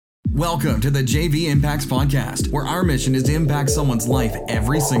Welcome to the JV Impacts Podcast, where our mission is to impact someone's life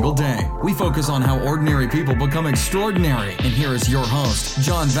every single day. We focus on how ordinary people become extraordinary. And here is your host,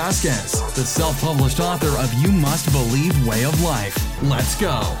 John Vasquez, the self-published author of You Must Believe Way of Life. Let's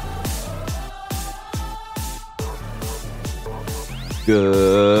go.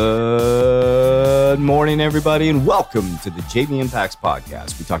 Good morning, everybody, and welcome to the JV Impacts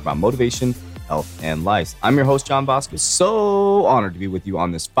Podcast. We talk about motivation, health, and life. I'm your host, John Vasquez. So honored to be with you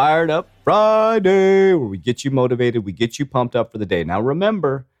on this Fired Up Friday, where we get you motivated, we get you pumped up for the day. Now,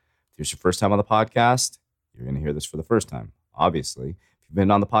 remember, if it's your first time on the podcast, you're going to hear this for the first time, obviously. If you've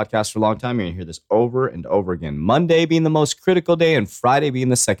been on the podcast for a long time, you're going to hear this over and over again. Monday being the most critical day and Friday being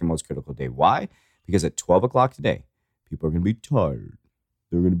the second most critical day. Why? Because at 12 o'clock today, people are going to be tired.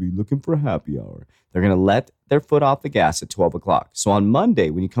 They're going to be looking for a happy hour. They're going to let their foot off the gas at 12 o'clock. So on Monday,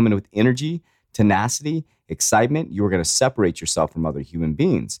 when you come in with energy, tenacity, excitement, you are going to separate yourself from other human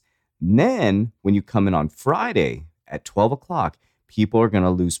beings. And then when you come in on Friday at 12 o'clock, people are going to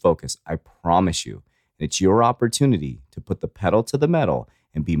lose focus. I promise you. And it's your opportunity to put the pedal to the metal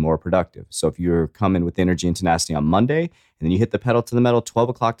and be more productive. So if you're coming with energy and tenacity on Monday, and then you hit the pedal to the metal 12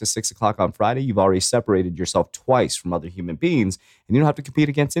 o'clock to 6 o'clock on Friday, you've already separated yourself twice from other human beings, and you don't have to compete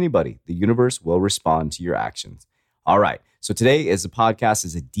against anybody. The universe will respond to your actions. All right. So today is the podcast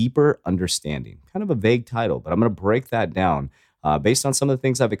is a deeper understanding, kind of a vague title, but I'm going to break that down based on some of the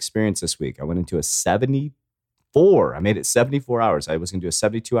things I've experienced this week. I went into a 74. I made it 74 hours. I was going to do a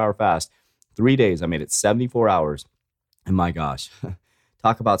 72-hour fast. 3 days. I made it 74 hours. And my gosh,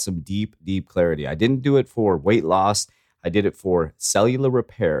 talk about some deep, deep clarity. I didn't do it for weight loss. I did it for cellular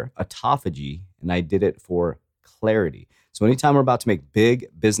repair, autophagy, and I did it for clarity. So anytime we're about to make big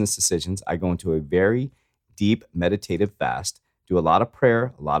business decisions, I go into a very deep meditative fast, do a lot of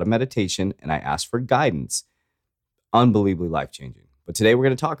prayer, a lot of meditation, and I ask for guidance. Unbelievably life-changing. But today we're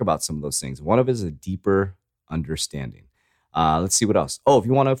going to talk about some of those things. One of it is a deeper understanding. Let's see what else. Oh, if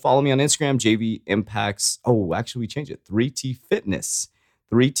you want to follow me on Instagram, JV Impacts. Oh, actually, we changed it. 3T Fitness.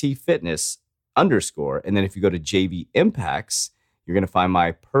 3T Fitness _ And then if you go to JV Impacts, you're going to find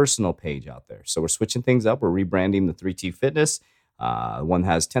my personal page out there. So we're switching things up. We're rebranding the 3T Fitness. One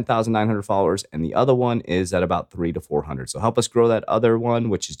has 10,900 followers, and the other one is at about 300 to 400. So help us grow that other one,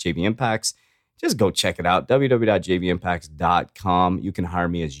 which is JV Impacts. Just go check it out, www.jvimpacts.com. You can hire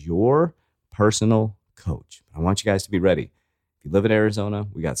me as your personal coach. I want you guys to be ready. If you live in Arizona,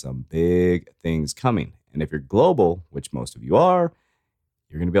 we got some big things coming. And if you're global, which most of you are,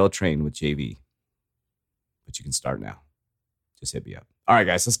 you're going to be able to train with JV. But you can start now. Just hit me up. All right,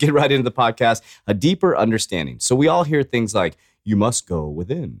 guys, let's get right into the podcast. A deeper understanding. So we all hear things like, you must go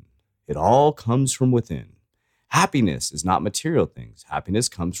within. It all comes from within. Happiness is not material things. Happiness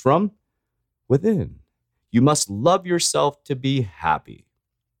comes from within. You must love yourself to be happy.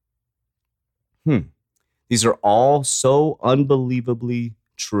 These are all so unbelievably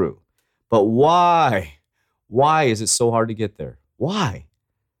true. But why? Why is it so hard to get there? Why?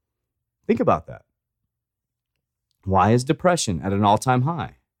 Think about that. Why is depression at an all-time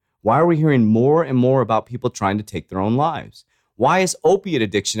high? Why are we hearing more and more about people trying to take their own lives? Why is opiate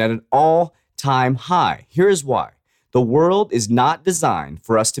addiction at an all-time high? Here's why. The world is not designed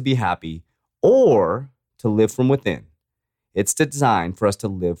for us to be happy or to live from within. It's designed for us to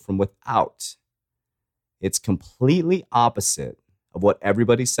live from without. It's completely opposite of what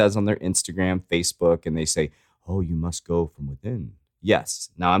everybody says on their Instagram, Facebook, and they say, oh, you must go from within. Yes.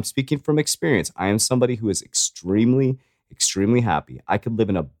 Now I'm speaking from experience. I am somebody who is extremely, extremely happy. I could live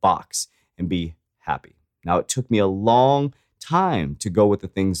in a box and be happy. Now it took me a long time to go with the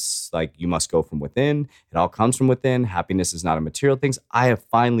things like you must go from within. It all comes from within. Happiness is not a material thing. I have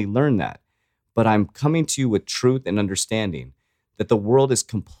finally learned that. But I'm coming to you with truth and understanding that the world is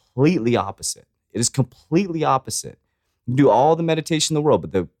completely opposite. It is completely opposite. You can do all the meditation in the world,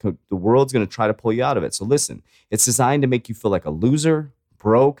 but the world's going to try to pull you out of it. So listen, it's designed to make you feel like a loser,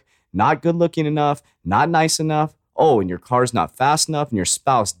 broke, not good looking enough, not nice enough. Oh, and your car's not fast enough, and your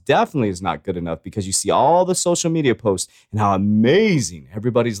spouse definitely is not good enough because you see all the social media posts and how amazing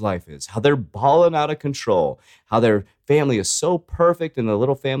everybody's life is, how they're balling out of control, how their family is so perfect in the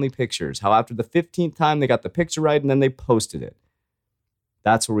little family pictures, how after the 15th time they got the picture right and then they posted it.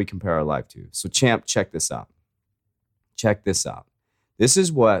 That's where we compare our life to. So champ, check this out. Check this out. This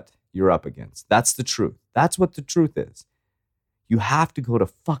is what you're up against. That's the truth. That's what the truth is. You have to go to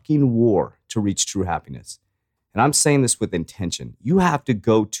fucking war to reach true happiness. And I'm saying this with intention. You have to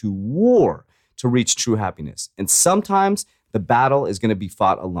go to war to reach true happiness. And sometimes the battle is going to be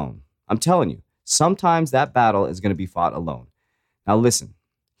fought alone. I'm telling you, sometimes that battle is going to be fought alone. Now listen,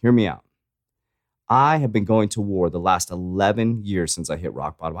 hear me out. I have been going to war the last 11 years since I hit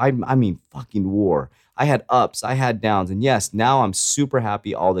rock bottom. I mean fucking war. I had ups, I had downs. And yes, now I'm super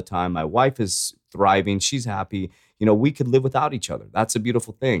happy all the time. My wife is thriving. She's happy. You know, we could live without each other. That's a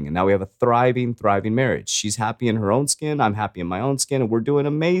beautiful thing. And now we have a thriving marriage. She's happy in her own skin. I'm happy in my own skin. And we're doing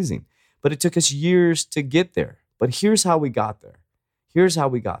amazing. But it took us years to get there. But here's how we got there. Here's how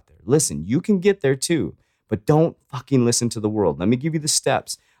we got there. Listen, you can get there too, but don't fucking listen to the world. Let me give you the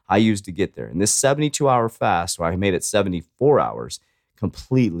steps I used to get there. And this 72-hour fast, where I made it 74 hours,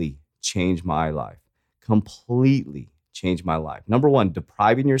 completely changed my life. Completely changed my life. Number one,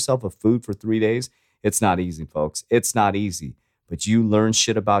 depriving yourself of food for 3 days. It's not easy, folks. It's not easy. But you learn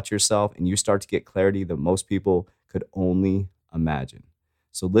shit about yourself and you start to get clarity that most people could only imagine.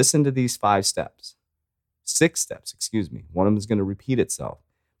 So listen to these 6 steps. One of them is going to repeat itself,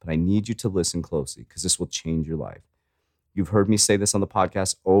 but I need you to listen closely because this will change your life. You've heard me say this on the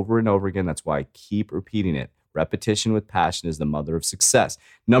podcast over and over again. That's why I keep repeating it. Repetition with passion is the mother of success.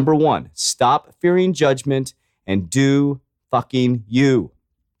 Number 1, stop fearing judgment and do fucking you.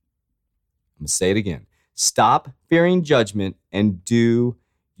 I'm going to say it again. Stop fearing judgment and do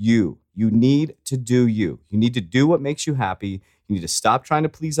you. You need to do you. You need to do what makes you happy. You need to stop trying to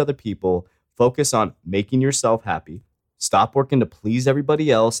please other people. Focus on making yourself happy. Stop working to please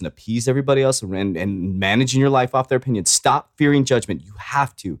everybody else and appease everybody else and managing your life off their opinions. Stop fearing judgment. You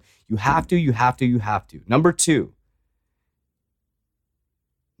have to. You have to, you have to, you have to. Number 2,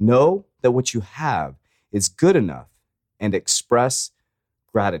 know that what you have is good enough and express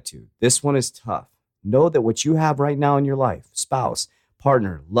gratitude. This one is tough. Know that what you have right now in your life, spouse,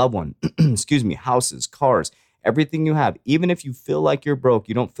 partner, loved one, houses, cars, everything you have, even if you feel like you're broke,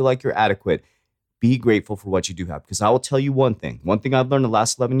 you don't feel like you're adequate, be grateful for what you do have. Because I will tell you one thing I've learned the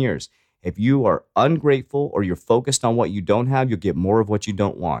last 11 years. If you are ungrateful or you're focused on what you don't have, you'll get more of what you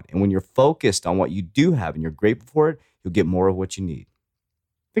don't want. And when you're focused on what you do have and you're grateful for it, you'll get more of what you need.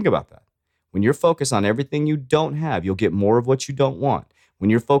 Think about that. When you're focused on everything you don't have, you'll get more of what you don't want.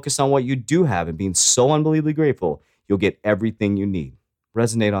 When you're focused on what you do have and being so unbelievably grateful, you'll get everything you need.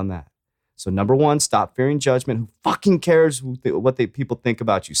 Resonate on that. So number 1, stop fearing judgment. Who fucking cares what people think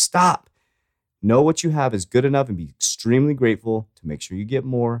about you? Stop. Know what you have is good enough and be extremely grateful to make sure you get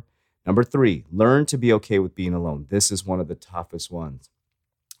more. Number 3, learn to be okay with being alone. This is one of the toughest ones.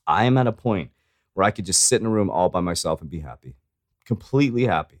 I am at a point where I could just sit in a room all by myself and be happy, completely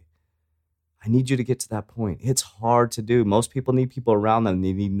happy. I need you to get to that point. It's hard to do. Most people need people around them.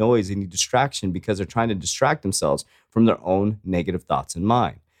 They need noise. They need distraction because they're trying to distract themselves from their own negative thoughts and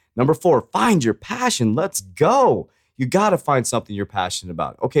mind. Number 4, find your passion. Let's go. You got to find something you're passionate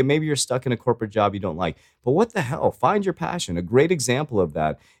about. Okay, maybe you're stuck in a corporate job you don't like, but what the hell? Find your passion. A great example of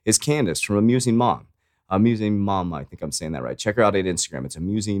that is Candace from Amusing Mom. Amusing Mom, I think I'm saying that right. Check her out at Instagram. It's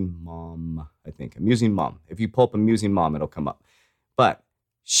Amusing Mom, I think. Amusing Mom. If you pull up Amusing Mom, it'll come up. But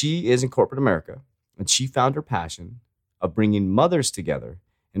she is in corporate America, and she found her passion of bringing mothers together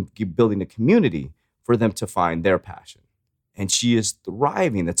and building a community for them to find their passion. And she is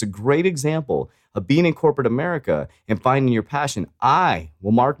thriving. That's a great example of being in corporate America and finding your passion. I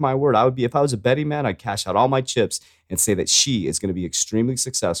will mark my word. If I was a betting man, I'd cash out all my chips and say that she is going to be extremely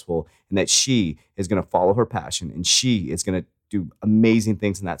successful and that she is going to follow her passion and she is going to do amazing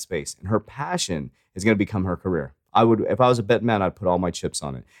things in that space. And her passion is going to become her career. If I was a bet man, I'd put all my chips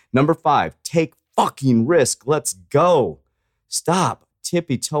on it. Number 5, take fucking risk. Let's go. Stop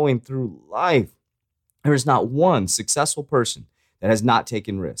tippy-toeing through life. There is not one successful person that has not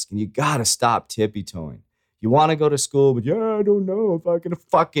taken risk. And you got to stop tippy-toeing. You want to go to school, but I don't know if I can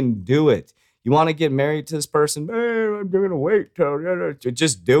fucking do it. You want to get married to this person, I'm going to wait till,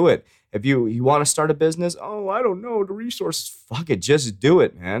 just do it. If you want to start a business, I don't know the resources. Fuck it, just do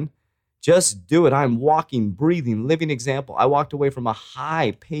it, man. Just do it. I'm walking, breathing, living example. I walked away from a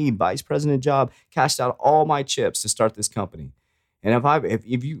high-paid vice president job, cashed out all my chips to start this company. And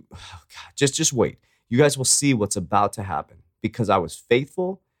if you, just wait. You guys will see what's about to happen because I was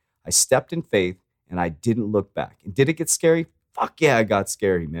faithful. I stepped in faith and I didn't look back. And did it get scary? Fuck yeah, it got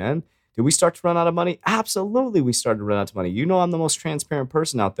scary, man. Did we start to run out of money? Absolutely, we started to run out of money. You know I'm the most transparent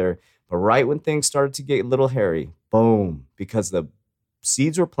person out there. But right when things started to get a little hairy, boom, because the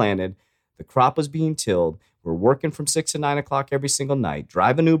seeds were planted, the crop was being tilled. We're working from 6 to 9 o'clock every single night,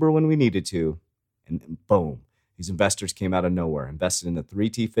 driving Uber when we needed to, and boom, these investors came out of nowhere, invested in the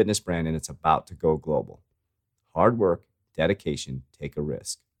 3T Fitness brand, and it's about to go global. Hard work, dedication, take a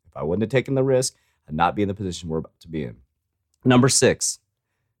risk. If I wouldn't have taken the risk, I'd not be in the position we're about to be in. Number 6,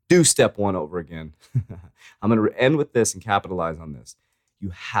 do step 1 over again. I'm going to end with this and capitalize on this.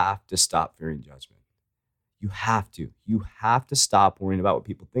 You have to stop fearing judgment. You have to. You have to stop worrying about what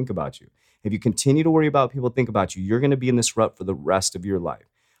people think about you. If you continue to worry about what people think about you, you're going to be in this rut for the rest of your life.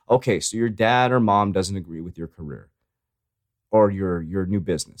 Okay, so your dad or mom doesn't agree with your career or your new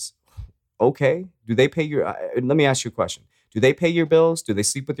business. Okay, do they pay your, let me ask you a question. Do they pay your bills? Do they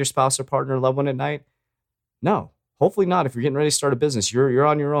sleep with your spouse or partner or loved one at night? No, hopefully not. If you're getting ready to start a business, you're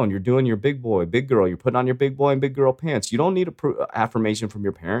on your own. You're doing your big boy, big girl. You're putting on your big boy and big girl pants. You don't need affirmation from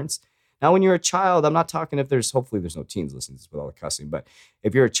your parents. Now, when you're a child, I'm not talking hopefully there's no teens listening to this with all the cussing, but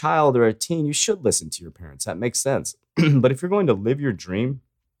if you're a child or a teen, you should listen to your parents. That makes sense. But if you're going to live your dream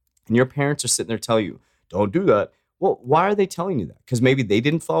and your parents are sitting there telling you, don't do that. Well, why are they telling you that? Because maybe they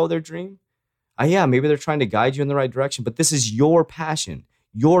didn't follow their dream? Yeah, maybe they're trying to guide you in the right direction, but this is your passion,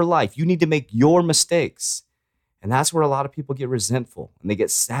 your life. You need to make your mistakes. And that's where a lot of people get resentful and they get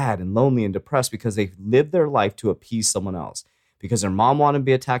sad and lonely and depressed because they've lived their life to appease someone else. Because their mom wanted to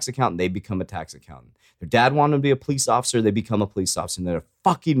be a tax accountant, they become a tax accountant. Their dad wanted to be a police officer, they become a police officer. And they're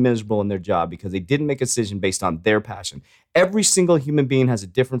fucking miserable in their job because they didn't make a decision based on their passion. Every single human being has a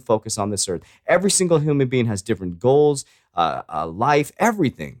different focus on this earth. Every single human being has different goals, life,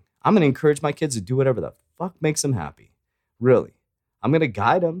 everything. I'm going to encourage my kids to do whatever the fuck makes them happy. Really. I'm going to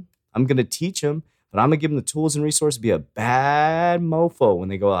guide them. I'm going to teach them. But I'm going to give them the tools and resources to be a bad mofo when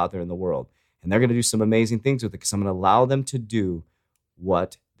they go out there in the world. And they're going to do some amazing things with it because I'm going to allow them to do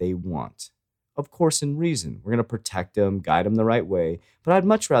what they want. Of course, in reason. We're going to protect them, guide them the right way. But I'd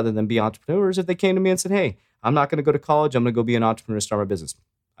much rather them be entrepreneurs if they came to me and said, hey, I'm not going to go to college. I'm going to go be an entrepreneur and start my business.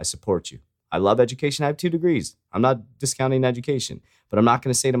 I support you. I love education. I have 2 degrees. I'm not discounting education. But I'm not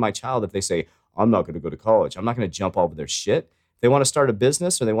going to say to my child if they say, I'm not going to go to college. I'm not going to jump all over their shit. If they want to start a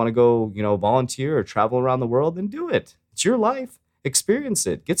business or they want to go, volunteer or travel around the world, then do it. It's your life. Experience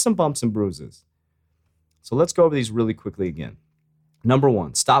it. Get some bumps and bruises. So let's go over these really quickly again. Number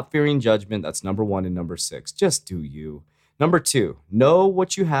 1, stop fearing judgment. That's number 1 and number 6. Just do you. Number 2, know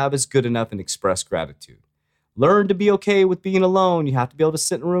what you have is good enough and express gratitude. Learn to be okay with being alone. You have to be able to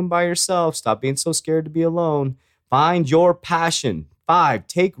sit in a room by yourself. Stop being so scared to be alone. Find your passion. 5,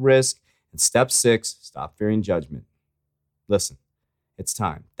 take risk. And step 6, stop fearing judgment. Listen, it's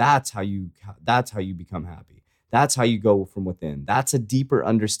time. That's how you become happy. That's how you go from within. That's a deeper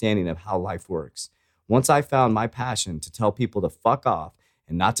understanding of how life works. Once I found my passion to tell people to fuck off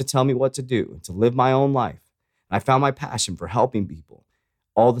and not to tell me what to do, and to live my own life, and I found my passion for helping people,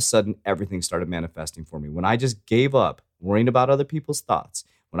 all of a sudden everything started manifesting for me. When I just gave up worrying about other people's thoughts,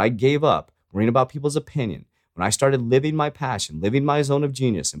 when I gave up worrying about people's opinion, when I started living my passion, living my zone of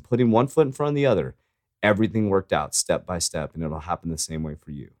genius, and putting one foot in front of the other, everything worked out step by step, and it'll happen the same way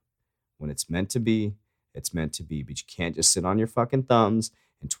for you. When it's meant to be, it's meant to be. But you can't just sit on your fucking thumbs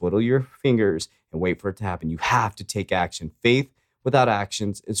and twiddle your fingers and wait for it to happen. You have to take action. Faith without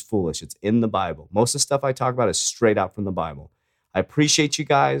actions is foolish. It's in the Bible. Most of the stuff I talk about is straight out from the Bible. I appreciate you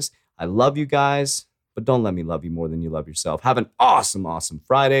guys. I love you guys. But don't let me love you more than you love yourself. Have an awesome, awesome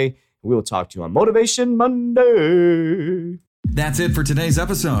Friday. We will talk to you on Motivation Monday. That's it for today's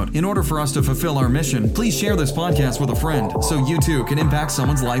episode. In order for us to fulfill our mission, please share this podcast with a friend so you too can impact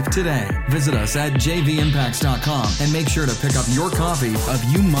someone's life today. Visit us at jvimpacts.com and make sure to pick up your copy of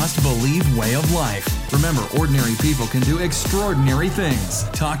You Must Believe Way of Life. Remember, ordinary people can do extraordinary things.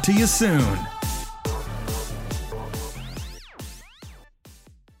 Talk to you soon.